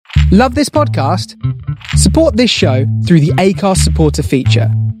Love this podcast? Support this show through the Acast supporter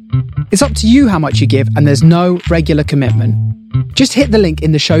feature. It's up to you how much you give, and there's no regular commitment. Just hit the link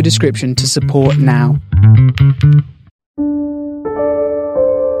in the show description to support now.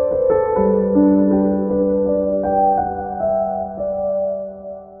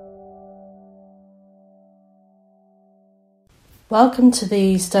 Welcome to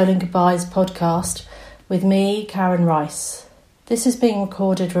the Stolen Goodbyes podcast with me, Karen Rice. This is being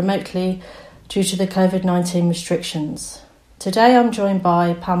recorded remotely due to the COVID-19 restrictions. Today I'm joined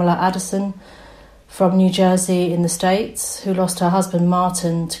by Pamela Addison from New Jersey in the States, who lost her husband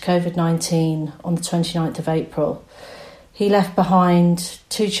Martin to COVID-19 on the 29th of April. He left behind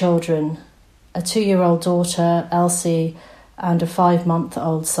 2 children, a 2-year-old daughter, Elsie, and a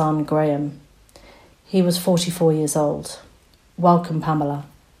 5-month-old son, Graham. He was 44 years old. Welcome, Pamela.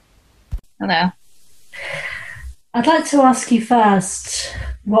 Hello. I'd like to ask you first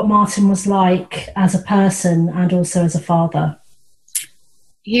what Martin was like as a person and also as a father.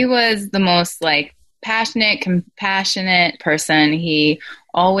 He was the most passionate, compassionate person. He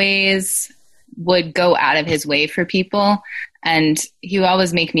always would go out of his way for people, and he would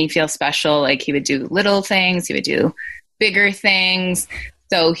always make me feel special. He would do little things, he would do bigger things.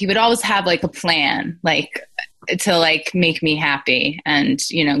 So he would always have a plan, to make me happy and,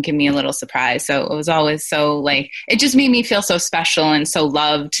 give me a little surprise. So it was always so it just made me feel so special and so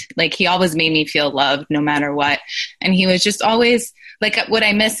loved. He always made me feel loved no matter what. And he was just always what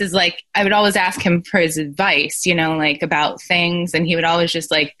I miss is I would always ask him for his advice, about things. And he would always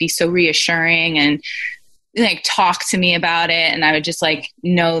just be so reassuring and talk to me about it. And I would just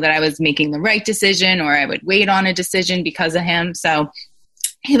know that I was making the right decision, or I would wait on a decision because of him. So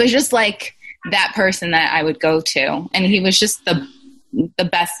he was just that person that I would go to. And he was just the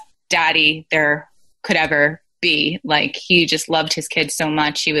best daddy there could ever be. He just loved his kids so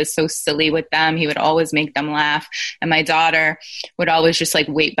much. He was so silly with them. He would always make them laugh. And my daughter would always just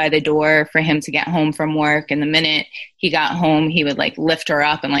wait by the door for him to get home from work. And the minute he got home, he would lift her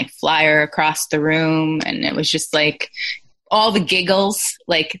up and fly her across the room. And it was just all the giggles,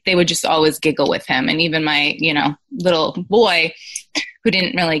 they would just always giggle with him. And even my, little boy who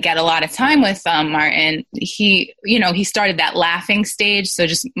didn't really get a lot of time with Martin, he started that laughing stage. So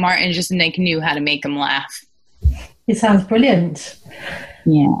Martin just knew how to make him laugh. It sounds brilliant.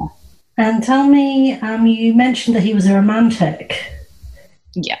 Yeah. And tell me, you mentioned that he was a romantic.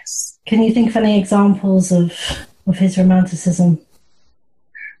 Yes. Can you think of any examples of his romanticism?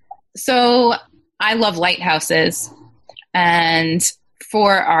 So I love lighthouses. And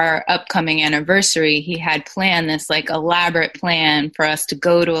for our upcoming anniversary, he had planned this elaborate plan for us to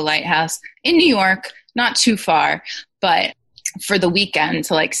go to a lighthouse in New York, not too far, but for the weekend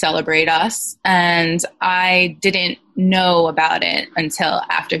to celebrate us. And I didn't know about it until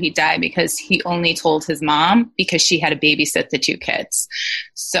after he died, because he only told his mom because she had to babysit the 2 kids.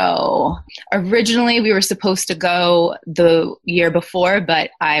 So originally we were supposed to go the year before, but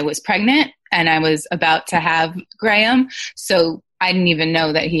I was pregnant and I was about to have Graham. So I didn't even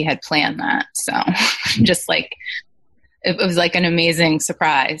know that he had planned that. So just it was an amazing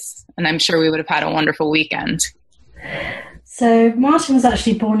surprise. And I'm sure we would have had a wonderful weekend. So Martin was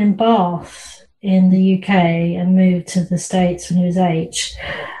actually born in Bath in the UK and moved to the States when he was 8.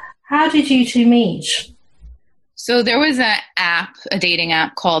 How did you 2 meet? So there was a dating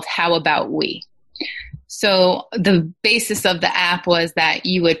app called How About We. So the basis of the app was that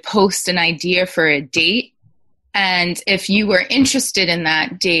you would post an idea for a date. And if you were interested in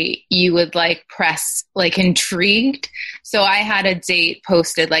that date, you would press intrigued. So I had a date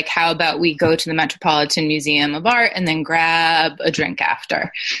posted how about we go to the Metropolitan Museum of Art and then grab a drink after.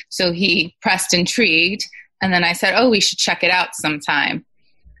 So he pressed intrigued, and then I said, oh, we should check it out sometime.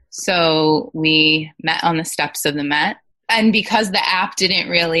 So we met on the steps of the Met. And because the app didn't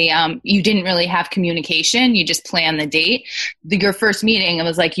really, you didn't really have communication, you just planned the date. Your first meeting, it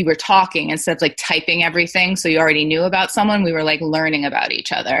was you were talking instead of typing everything. So you already knew about someone. We were learning about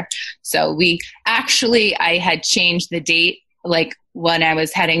each other. So I had changed the date. When I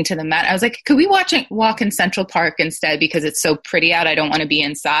was heading to the Met, I was could we walk in Central Park instead, because it's so pretty out. I don't want to be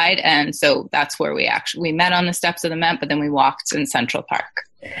inside. And so that's where we met on the steps of the Met, but then we walked in Central Park.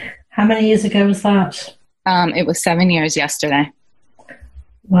 How many years ago was that? It was 7 years yesterday.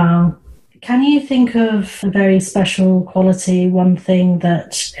 Wow. Can you think of a very special quality, one thing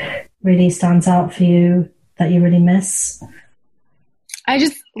that really stands out for you that you really miss? I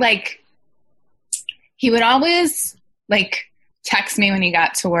just he would always text me when he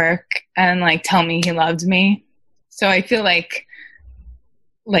got to work and tell me he loved me. So I feel like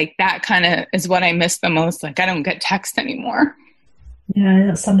that kind of is what I miss the most. I don't get text anymore. Yeah,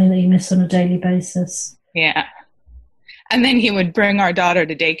 that's something that you miss on a daily basis. Yeah. And then he would bring our daughter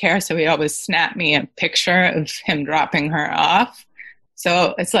to daycare, so he'd always snap me a picture of him dropping her off.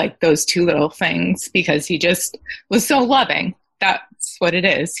 So it's like those two little things, because he just was so loving. That's what it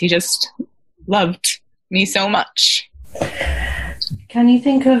is. He just loved me so much. Can you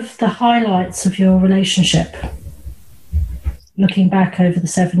think of the highlights of your relationship? Looking back over the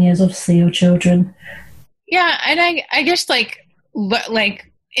 7 years, obviously your children. Yeah, and I guess like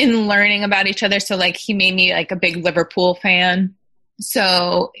in learning about each other, so like he made me like a big Liverpool fan.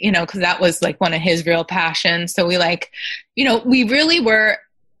 So, you know, because that was like one of his real passions. So we like, you know, we really were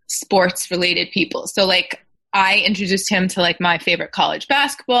sports related people. So like I introduced him to like my favorite college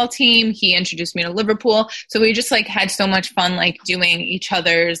basketball team. He introduced me to Liverpool. So we just like had so much fun like doing each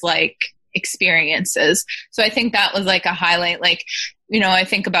other's like experiences. So I think that was like a highlight. Like, you know, I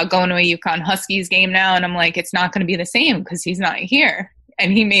think about going to a UConn Huskies game now and I'm like, it's not going to be the same because he's not here.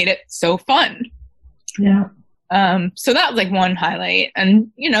 And he made it so fun. Yeah. So that was like one highlight.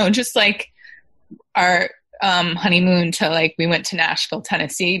 And, you know, just like our honeymoon to like, we went to Nashville,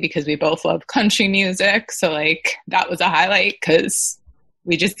 Tennessee because we both love country music. So like that was a highlight because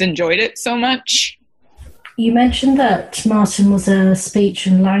we just enjoyed it so much. You mentioned that Martin was a speech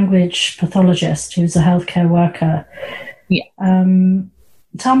and language pathologist who was a healthcare worker. Yeah.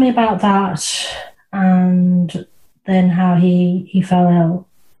 Tell me about that and then how he fell ill.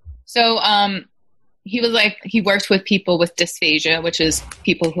 So he was like, he worked with people with dysphagia, which is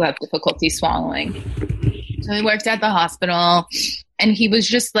people who have difficulty swallowing. So he worked at the hospital and he was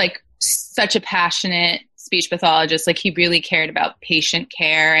just like such a passionate speech pathologist. Like he really cared about patient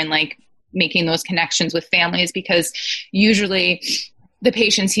care and like making those connections with families, because usually the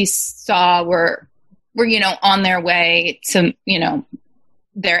patients he saw were, you know, on their way to, you know,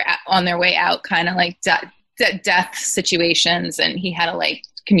 they're on their way out, kind of like death situations. And he had to like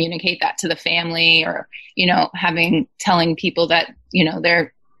communicate that to the family, or, you know, telling people that, you know,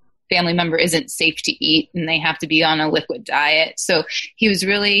 their family member isn't safe to eat and they have to be on a liquid diet. So he was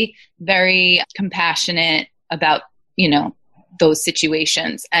really very compassionate about, you know, those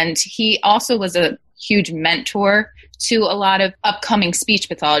situations. And he also was a huge mentor to a lot of upcoming speech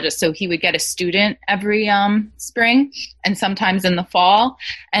pathologists. So he would get a student every spring and sometimes in the fall.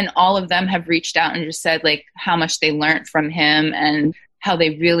 And all of them have reached out and just said like how much they learned from him and how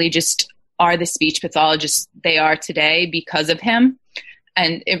they really just are the speech pathologists they are today because of him.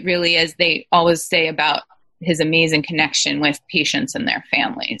 And it really is, they always say about his amazing connection with patients and their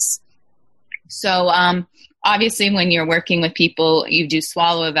families. So obviously when you're working with people, you do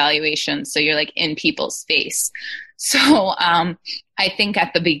swallow evaluations. So you're like in people's face. So I think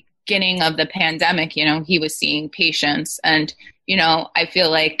at the beginning of the pandemic, you know, he was seeing patients and, you know, I feel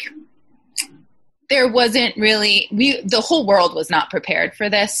like there wasn't really, the whole world was not prepared for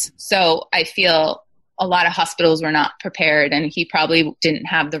this. So I feel a lot of hospitals were not prepared and he probably didn't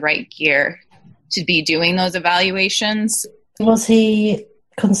have the right gear to be doing those evaluations. Was he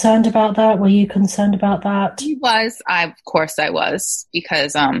concerned about that? Were you concerned about that? He was. Of course I was,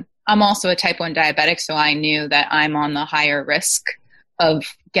 because I'm also a type 1 diabetic, so I knew that I'm on the higher risk of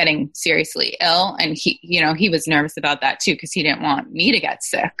getting seriously ill. And he, you know, he was nervous about that too, because he didn't want me to get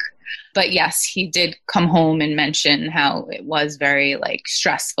sick. But yes, he did come home and mention how it was very like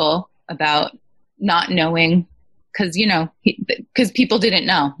stressful about not knowing, because, you know, because people didn't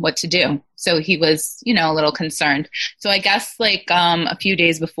know what to do. So he was, you know, a little concerned. So I guess like a few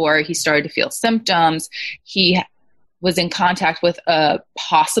days before he started to feel symptoms, he was in contact with a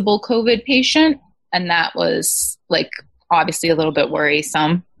possible COVID patient. And that was like obviously a little bit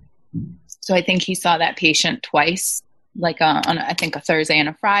worrisome. So I think he saw that patient twice, like on I think a Thursday and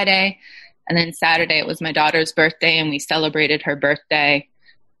a Friday. And then Saturday it was my daughter's birthday and we celebrated her birthday.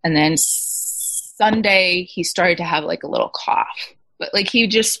 And then Sunday he started to have like a little cough, but like he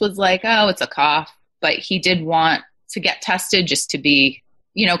just was like, oh, it's a cough. But he did want to get tested just to be,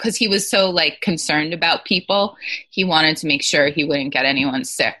 you know, because he was so like concerned about people. He wanted to make sure he wouldn't get anyone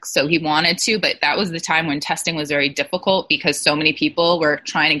sick. So he wanted to, but that was the time when testing was very difficult because so many people were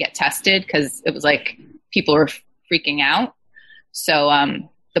trying to get tested because it was like people were freaking out. So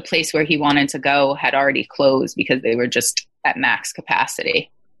the place where he wanted to go had already closed because they were just at max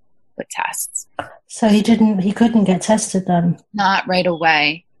capacity with tests. So he couldn't get tested then? Not right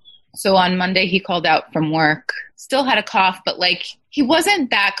away. So on Monday he called out from work, still had a cough, but like he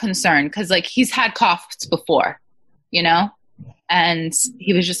wasn't that concerned because like he's had coughs before, you know? And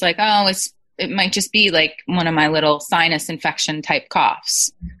he was just like, oh, it might just be like one of my little sinus infection type coughs,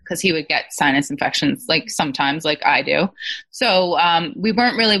 because he would get sinus infections like sometimes like I do. So we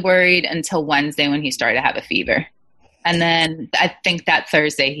weren't really worried until Wednesday when he started to have a fever. And then I think that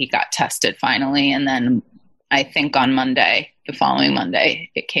Thursday he got tested finally. And then I think on Monday, the following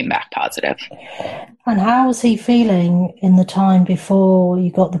Monday, it came back positive. And how was he feeling in the time before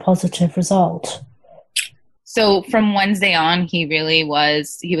you got the positive result? So from Wednesday on, he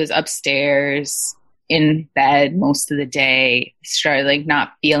was upstairs in bed most of the day, started like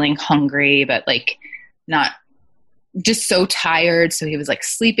not feeling hungry, but like not, just so tired. So he was like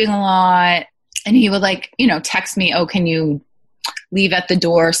sleeping a lot, and he would like, text me, oh, can you leave at the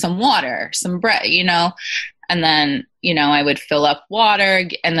door some water, some bread, and then, I would fill up water,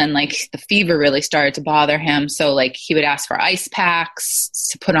 and then like the fever really started to bother him. So like he would ask for ice packs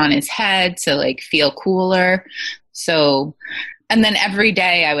to put on his head to like feel cooler. So, and then every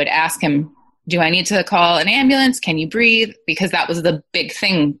day I would ask him, do I need to call an ambulance? Can you breathe? Because that was the big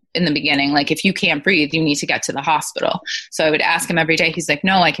thing in the beginning. Like if you can't breathe, you need to get to the hospital. So I would ask him every day. He's like,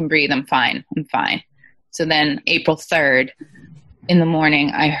 no, I can breathe. I'm fine. So then April 3rd in the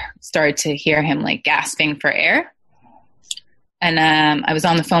morning, I started to hear him like gasping for air. And I was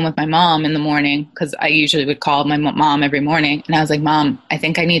on the phone with my mom in the morning because I usually would call my mom every morning. And I was like, Mom, I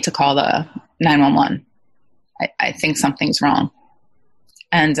think I need to call the 911. I think something's wrong.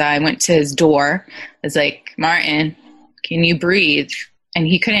 And I went to his door. I was like, Martin, can you breathe? And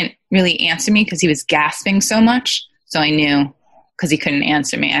he couldn't really answer me because he was gasping so much. So I knew because he couldn't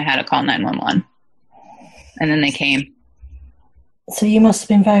answer me, I had to call 911. And then they came. So you must have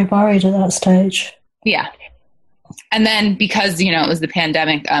been very worried at that stage. Yeah. And then because, it was the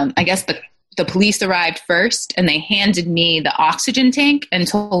pandemic, I guess the police arrived first, and they handed me the oxygen tank and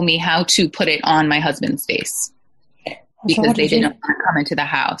told me how to put it on my husband's face. Because they didn't want to come into the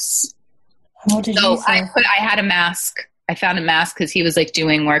house. What did you say? I had a mask. I found a mask because he was like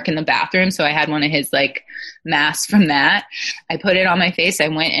doing work in the bathroom. So I had one of his like masks from that. I put it on my face. I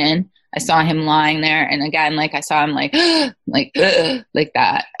went in. I saw him lying there. And again, like I saw him like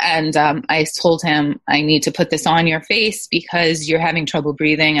that. And I told him, I need to put this on your face because you're having trouble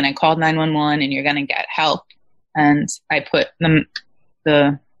breathing. And I called 911 and you're going to get help. And I put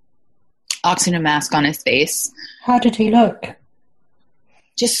the oxygen mask on his face. How did he look?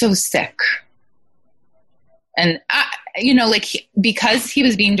 Just so sick. And, because he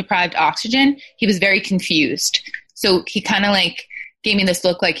was being deprived oxygen, he was very confused. So he kind of like gave me this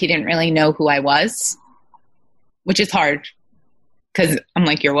look like he didn't really know who I was, which is hard because I'm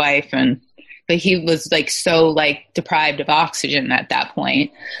like your wife. But he was like so like deprived of oxygen at that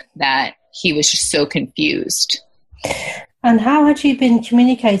point that he was just so confused. And how had you been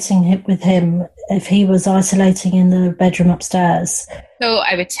communicating with him if he was isolating in the bedroom upstairs? So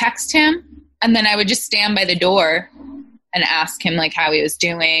I would text him, and then I would just stand by the door and ask him like how he was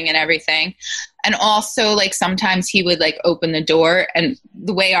doing and everything. And also like sometimes he would like open the door, and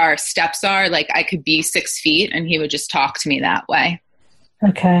the way our steps are, like I could be 6 feet and he would just talk to me that way.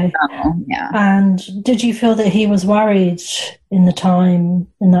 Okay. Yeah. And did you feel that he was worried in that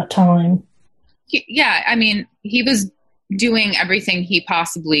time? Yeah. I mean, he was doing everything he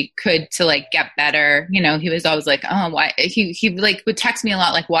possibly could to like get better. He was always like, oh, why? He like would text me a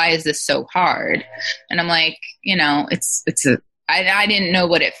lot like, why is this so hard? And I'm like, I didn't know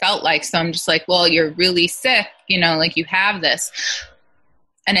what it felt like. So I'm just like, well, you're really sick, like you have this.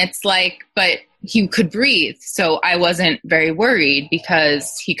 And it's like, but he could breathe. So I wasn't very worried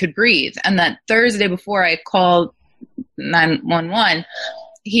because he could breathe. And that Thursday before I called 911,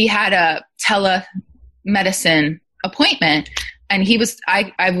 he had a telemedicine appointment, and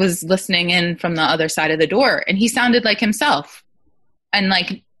I was listening in from the other side of the door, and he sounded like himself and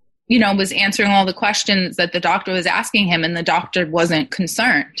like, was answering all the questions that the doctor was asking him, and the doctor wasn't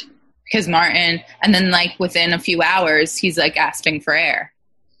concerned because Martin, and then like within a few hours, he's like gasping for air.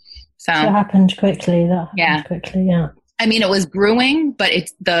 So it happened quickly. Yeah. I mean, it was brewing, but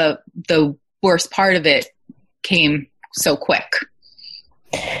it's the worst part of it came so quick.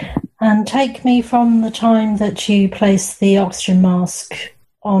 And take me from the time that you placed the oxygen mask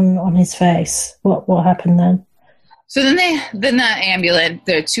on his face. What happened then? So then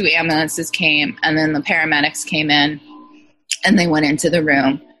the 2 ambulances came, and then the paramedics came in, and they went into the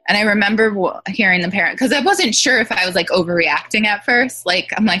room. And I remember hearing the parent, because I wasn't sure if I was like overreacting at first. Like,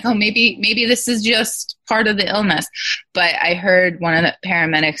 I'm like, oh, maybe this is just part of the illness. But I heard one of the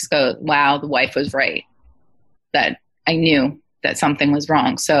paramedics go, wow, the wife was right. That I knew that something was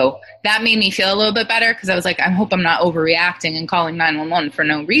wrong. So that made me feel a little bit better, because I was like, I hope I'm not overreacting and calling 911 for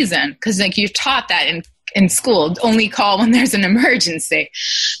no reason. Because like you're taught that in school, only call when there's an emergency.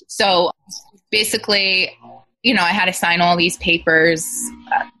 So basically, I had to sign all these papers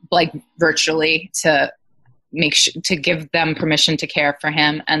like virtually to make sure to give them permission to care for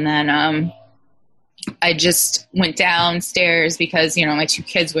him. And then I just went downstairs because, you know, my 2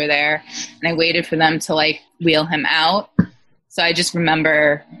 kids were there, and I waited for them to like wheel him out. So I just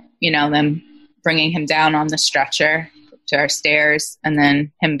remember, you know, them bringing him down on the stretcher to our stairs, and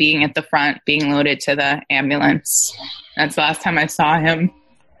then him being at the front, being loaded to the ambulance. That's the last time I saw him.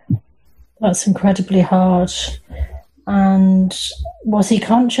 That's incredibly hard. And was he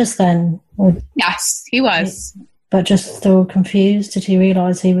conscious then? Or Yes, he was. but just still confused? Did he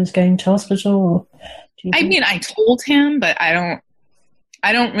realise he was going to hospital? Or I mean, I told him, but I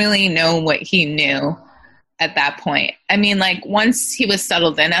don't really know what he knew at that point. I mean, like, once he was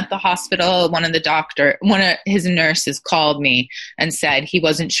settled in at the hospital, one of his nurses called me and said he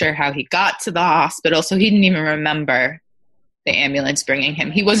wasn't sure how he got to the hospital, so he didn't even remember the ambulance bringing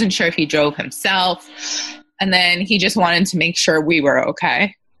him. He wasn't sure if he drove himself, and then he just wanted to make sure we were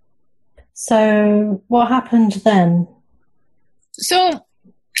okay. So what happened then? So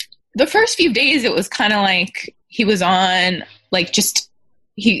the first few days, it was kind of like he was on, like, just,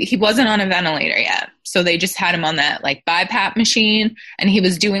 he wasn't on a ventilator yet. So they just had him on that, like, BiPAP machine, and he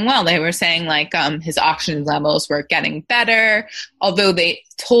was doing well. They were saying, like, his oxygen levels were getting better, although they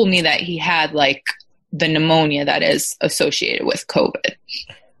told me that he had, like, the pneumonia that is associated with COVID.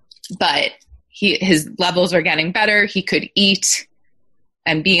 But his levels were getting better. He could eat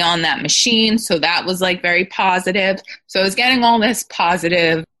and be on that machine. So that was, like, very positive. So I was getting all this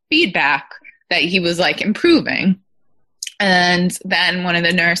positive feedback that he was, like, improving. And then one of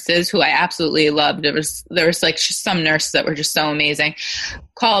the nurses, who I absolutely loved, there was like some nurses that were just so amazing,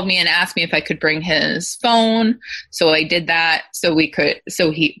 called me and asked me if I could bring his phone. So I did that. So we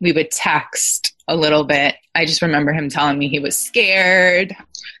would text a little bit. I just remember him telling me he was scared,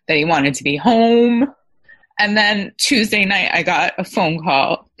 that he wanted to be home. And then Tuesday night, I got a phone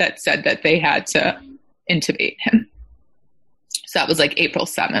call that said that they had to intubate him. So that was like April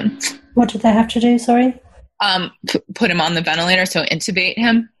 7th. What did they have to do, sorry? Put him on the ventilator, so intubate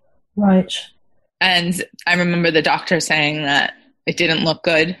him. Right. And I remember the doctor saying that it didn't look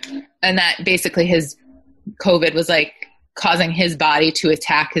good, and that basically his COVID was, like, causing his body to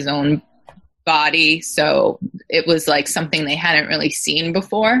attack his own body. So it was, like, something they hadn't really seen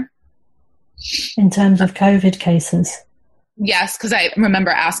before. In terms of COVID cases? Yes, because I remember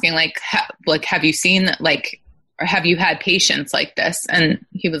asking, like, have you seen, like, or have you had patients like this? And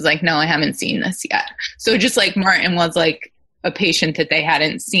he was like, no, I haven't seen this yet. So just like Martin was like a patient that they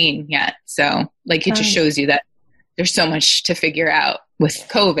hadn't seen yet. So, like, it just shows you that there's so much to figure out with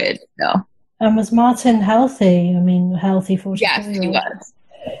COVID. So. And was Martin healthy? I mean, healthy 44-year-old? Yes, he was.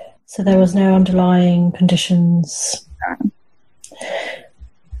 So there was no underlying conditions.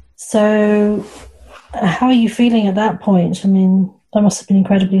 So how are you feeling at that point? I mean, that must have been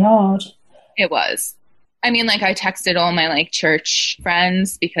incredibly hard. It was. I mean, like, I texted all my, like, church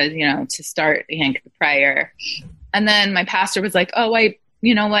friends because, you know, to start the prayer. And then my pastor was like, oh,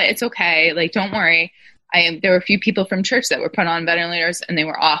 you know what? It's okay. Like, don't worry. There were a few people from church that were put on ventilators, and they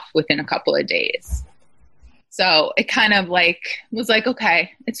were off within a couple of days. So it kind of, like, was like, okay,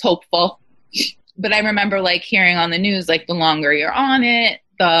 it's hopeful. But I remember, like, hearing on the news, like, the longer you're on it,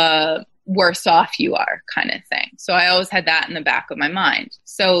 the worse off you are, kind of thing. So I always had that in the back of my mind.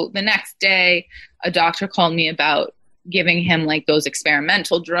 So the next day, a doctor called me about giving him, like, those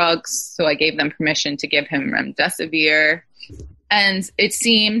experimental drugs. So I gave them permission to give him remdesivir. And it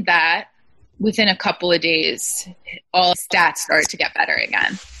seemed that within a couple of days, all stats started to get better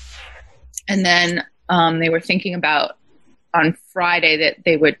again. And then they were thinking about on Friday that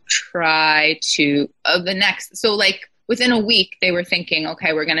they would try to, so, like, within a week, they were thinking,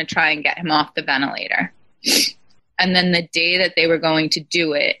 okay, we're going to try and get him off the ventilator. And then the day that they were going to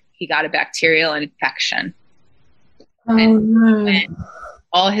do it, he got a bacterial infection. Oh, no.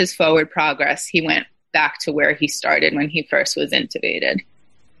 All his forward progress, he went back to where he started when he first was intubated.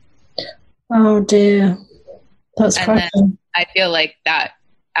 Oh, dear. That's crushing. I feel like that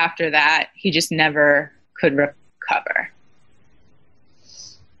after that, he just never could recover.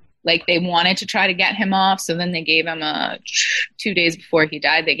 Like, they wanted to try to get him off, so then they gave him 2 days before he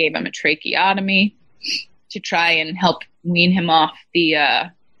died, they gave him a tracheotomy to try and help wean him off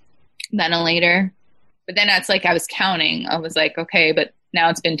the ventilator. But then it's like I was counting. I was like, okay, but now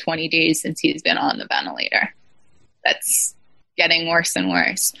it's been 20 days since he's been on the ventilator. That's getting worse and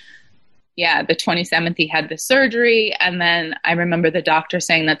worse. Yeah, the 27th he had the surgery, and then I remember the doctor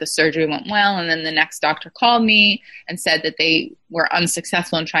saying that the surgery went well, and then the next doctor called me and said that they were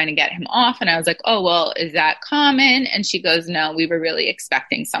unsuccessful in trying to get him off, and I was like, oh, well, is that common? And she goes, no, we were really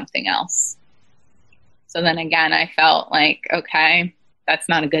expecting something else. So then again, I felt like, okay, that's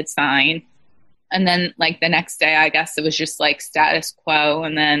not a good sign. And then, like, the next day, I guess it was just, like, status quo,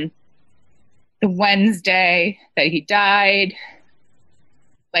 and then the Wednesday that he died,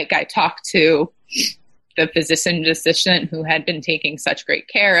 like I talked to the physician assistant who had been taking such great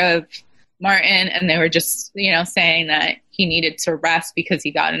care of Martin, and they were just, saying that he needed to rest because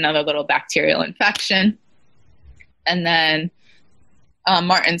he got another little bacterial infection. And then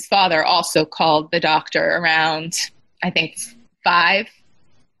Martin's father also called the doctor around, I think, 5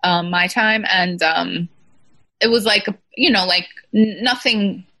 my time, and it was like,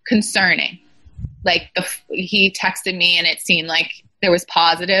 nothing concerning. Like he texted me and it seemed like there was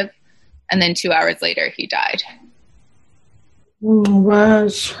positive, and then 2 hours later he died. Wow,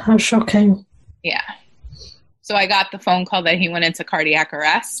 how shocking. Yeah. So I got the phone call that he went into cardiac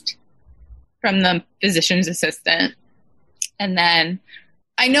arrest from the physician's assistant. And then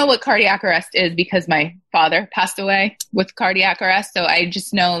I know what cardiac arrest is because my father passed away with cardiac arrest. So I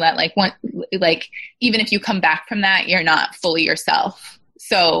just know that even if you come back from that, you're not fully yourself.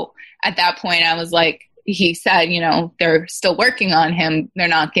 So at that point I was like, he said, they're still working on him. They're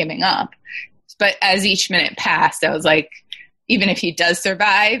not giving up. But as each minute passed, I was like, even if he does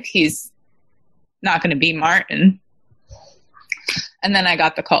survive, he's not going to be Martin. And then I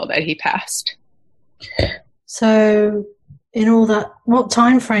got the call that he passed. So in all that, what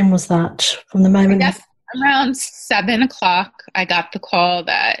time frame was that from the moment? I guess around 7:00, I got the call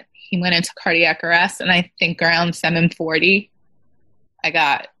that he went into cardiac arrest. And I think around 7:40, I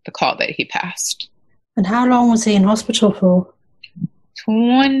got the call that he passed. And how long was he in hospital for?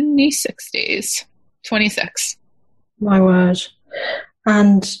 26 days. 26. My word.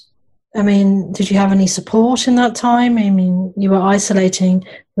 And, I mean, did you have any support in that time? I mean, you were isolating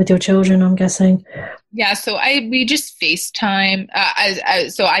with your children, I'm guessing. Yeah, so we just FaceTime.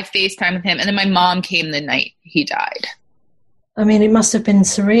 So I FaceTime with him, and then my mom came the night he died. I mean, it must have been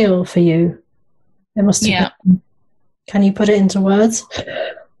surreal for you. It must have been. Can you put it into words?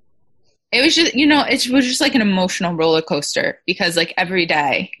 It was just, it was just like an emotional roller coaster because like every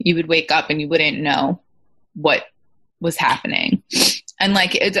day you would wake up and you wouldn't know what was happening. And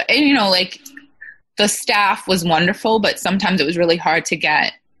like, like the staff was wonderful, but sometimes it was really hard to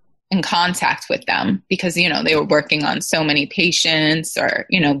get in contact with them because, they were working on so many patients or,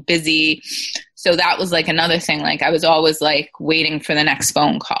 busy. So that was like another thing. Like I was always like waiting for the next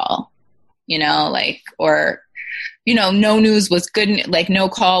phone call, or no news was good. Like no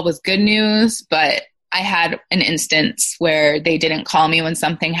call was good news, but I had an instance where they didn't call me when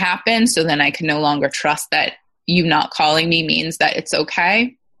something happened. So then I could no longer trust that you not calling me means that it's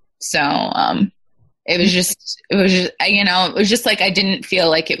okay. So, it was just like, I didn't feel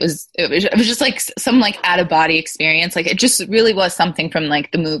like it was just like some like out of body experience. Like it just really was something from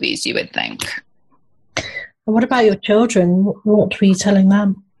like the movies you would think. What about your children? What were you telling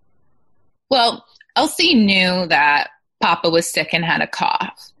them? Well, Elsie knew that Papa was sick and had a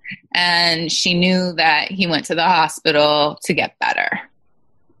cough, and she knew that he went to the hospital to get better.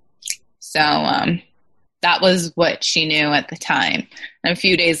 So that was what she knew at the time. And a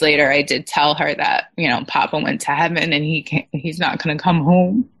few days later, I did tell her that, Papa went to heaven and he's not going to come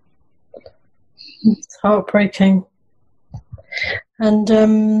home. It's heartbreaking. And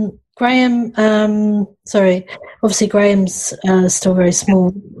Graham, obviously Graham's still very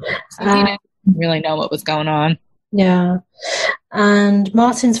small. So he didn't really know what was going on. Yeah. And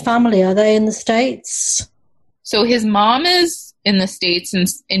Martin's family, are they in the States? So his mom is in the States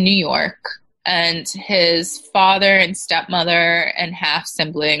in New York, and his father and stepmother and half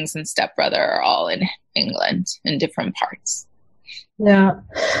siblings and stepbrother are all in England in different parts. Yeah.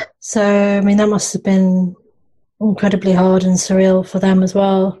 So, I mean, that must have been incredibly hard and surreal for them as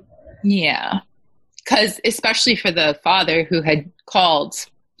well. Yeah. Because especially for the father who had called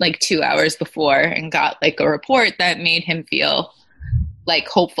like 2 hours before and got like a report that made him feel like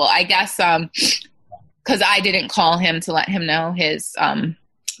hopeful. I guess because I didn't call him to let him know his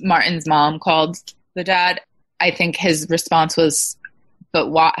Martin's mom called the dad. I think his response was,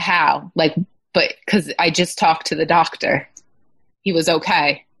 but what, how? Like, but because I just talked to the doctor. He was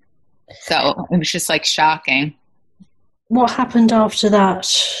okay. So it was just like shocking. What happened after that?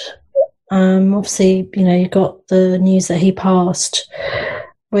 Obviously, you got the news that he passed.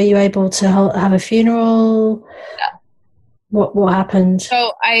 Were you able to have a funeral? No. What happened?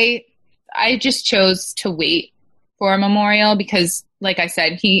 So I just chose to wait for a memorial because, like I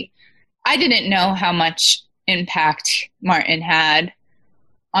said, I didn't know how much impact Martin had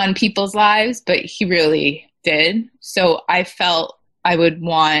on people's lives, but he really did. So I felt I would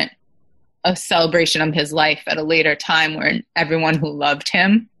want a celebration of his life at a later time where everyone who loved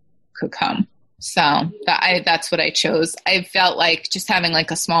him could come. So that's what I chose. I felt like just having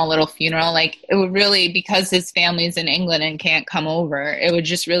like a small little funeral, like it would really, because his family's in England and can't come over, it would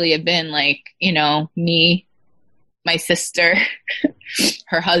just really have been like, you know, me, my sister,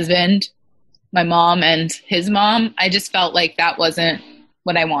 her husband, my mom, and his mom. I just felt like that wasn't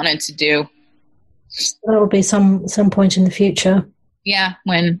what I wanted to do. That will be some point in the future. Yeah,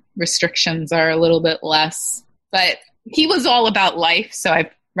 when restrictions are a little bit less. But he was all about life, so I'd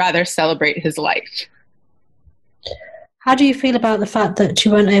rather celebrate his life. How do you feel about the fact that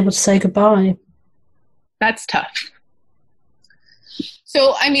you weren't able to say goodbye? That's tough.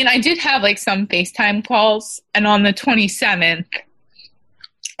 So, I mean, I did have like some FaceTime calls, and on the 27th,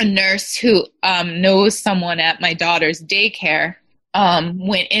 a nurse who knows someone at my daughter's daycare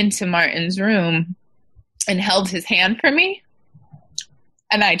went into Martin's room and held his hand for me.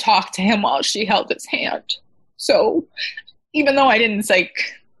 And I talked to him while she held his hand. So even though I didn't like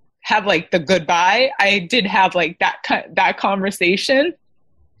have like the goodbye, I did have like that conversation.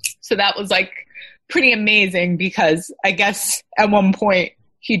 So that was like pretty amazing, because I guess at one point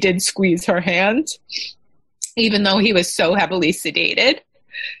he did squeeze her hand, even though he was so heavily sedated.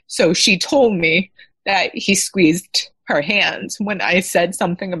 So she told me that he squeezed her hand when I said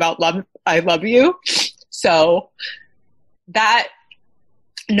something about love, I love you. So that,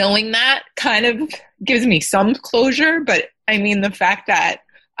 knowing that kind of gives me some closure. But I mean, the fact that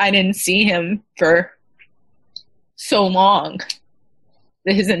I didn't see him for so long,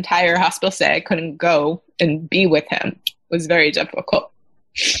 that his entire hospital stay I couldn't go and be with him, was very difficult.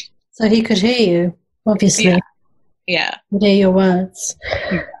 So he could hear you, obviously. Yeah. He could hear your words.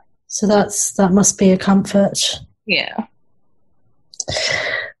 Yeah. So that must be a comfort. Yeah.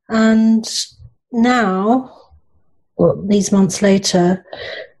 And now, well, these months later,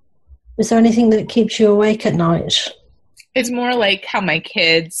 is there anything that keeps you awake at night? It's more like how my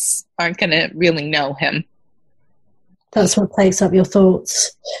kids aren't going to really know him. That's what takes up your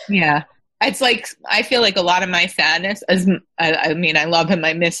thoughts. Yeah. It's like, I feel like a lot of my sadness, I mean, I love him,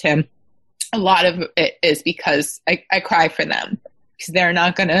 I miss him. A lot of it is because I cry for them, because they're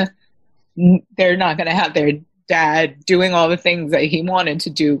not going to have their dad doing all the things that he wanted to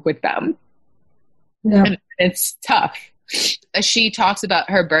do with them. Yeah. And it's tough. She talks about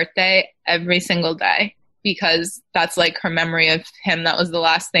her birthday every single day, because that's like her memory of him. That was the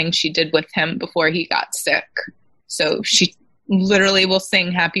last thing she did with him before he got sick. So she literally will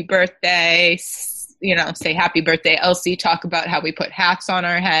sing happy birthday, you know, say happy birthday, Elsie, talk about how we put hats on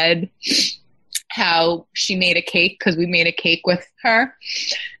our head, how she made a cake, because we made a cake with her.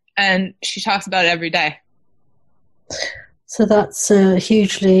 And she talks about it every day. So that's a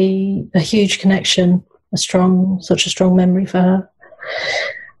huge connection, such a strong memory for her.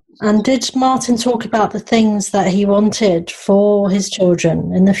 And did Martin talk about the things that he wanted for his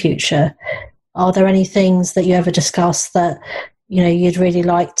children in the future? Are there any things that you ever discussed that, you know, you'd really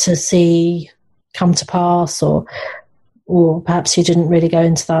like to see come to pass, or perhaps you didn't really go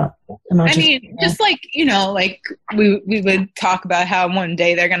into that? I mean, just like, you know, like we would talk about how one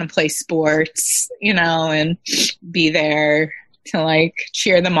day they're going to play sports, you know, and be there to like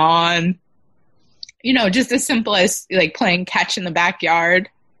cheer them on, you know, just as simple as like playing catch in the backyard.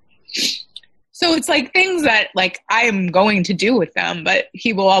 So it's like things that like I am going to do with them, but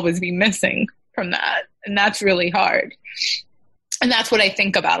he will always be missing from that. And that's really hard. And that's what I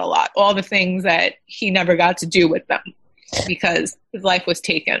think about a lot. All the things that he never got to do with them because his life was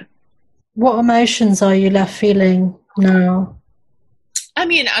taken. What emotions are you left feeling now? I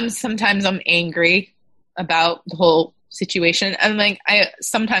mean, sometimes I'm angry about the whole situation. And like, I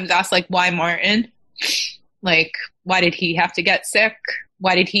sometimes ask like, why Martin? Like, why did he have to get sick?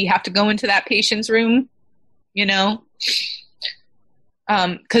 Why did he have to go into that patient's room? You know?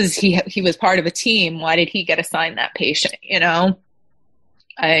 Because he was part of a team. Why did he get assigned that patient? You know?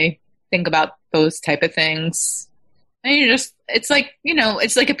 I think about those type of things. And it's like, you know,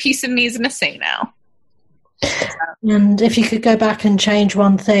 it's like a piece of me is missing now. And if you could go back and change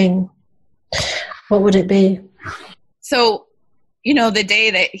one thing, what would it be? So, you know, the day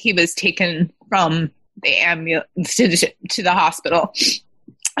that he was taken from the ambulance to the hospital,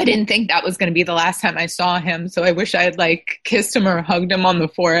 I didn't think that was going to be the last time I saw him. So I wish I had like kissed him or hugged him on the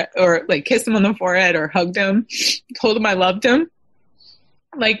forehead, or like kissed him on the forehead or hugged him, told him I loved him,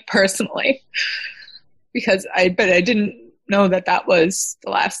 like personally, because I didn't know that was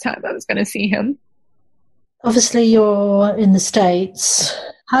the last time I was going to see him. Obviously you're in the States.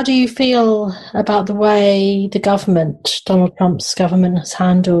 How do you feel about the way the government, Donald Trump's government, has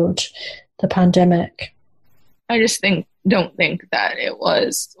handled the pandemic? I just don't think that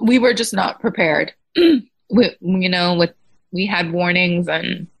we were just not prepared. We had warnings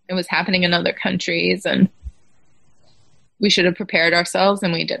and it was happening in other countries, and we should have prepared ourselves,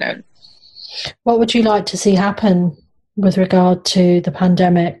 and we didn't. What would you like to see happen with regard to the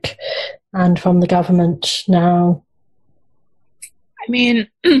pandemic and from the government now? I mean,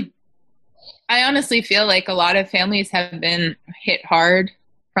 I honestly feel like a lot of families have been hit hard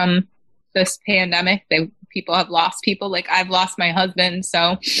from this pandemic. People have lost people. Like, I've lost my husband.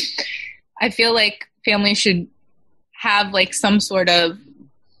 So I feel like families should have like some sort of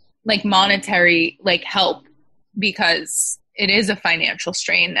like monetary like help, because it is a financial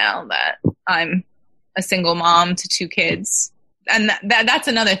strain now that I'm a single mom to 2 kids. And that's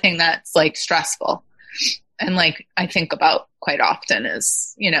another thing that's like stressful. And like, I think about quite often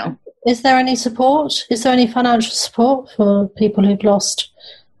is, you know. Is there any support? Is there any financial support for people who've lost?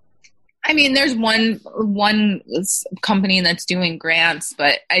 I mean, there's one company that's doing grants,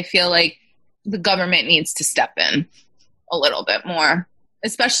 but I feel like the government needs to step in a little bit more,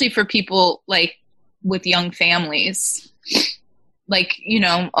 especially for people like with young families. Like, you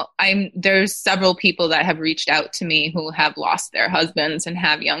know, there's several people that have reached out to me who have lost their husbands and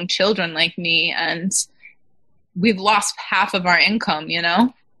have young children like me, and we've lost half of our income, you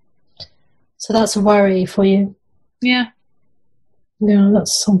know? So that's a worry for you. Yeah. Yeah,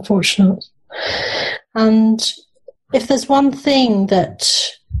 that's unfortunate. And if there's one thing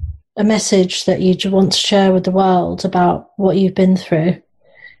a message that you want to share with the world about what you've been through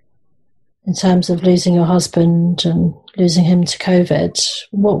in terms of losing your husband and losing him to COVID,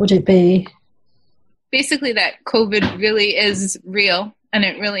 what would it be? Basically that COVID really is real, and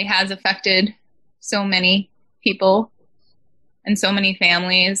it really has affected so many people and so many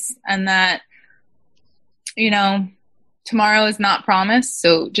families, and that, you know, tomorrow is not promised.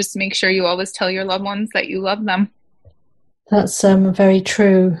 So just make sure you always tell your loved ones that you love them. That's a very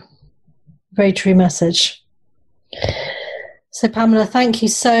true message. So Pamela, thank you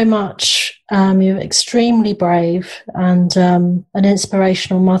so much. You're extremely brave and an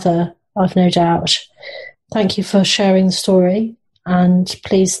inspirational mother, I've no doubt. Thank you for sharing the story, and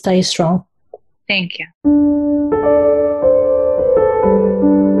please stay strong. Thank you.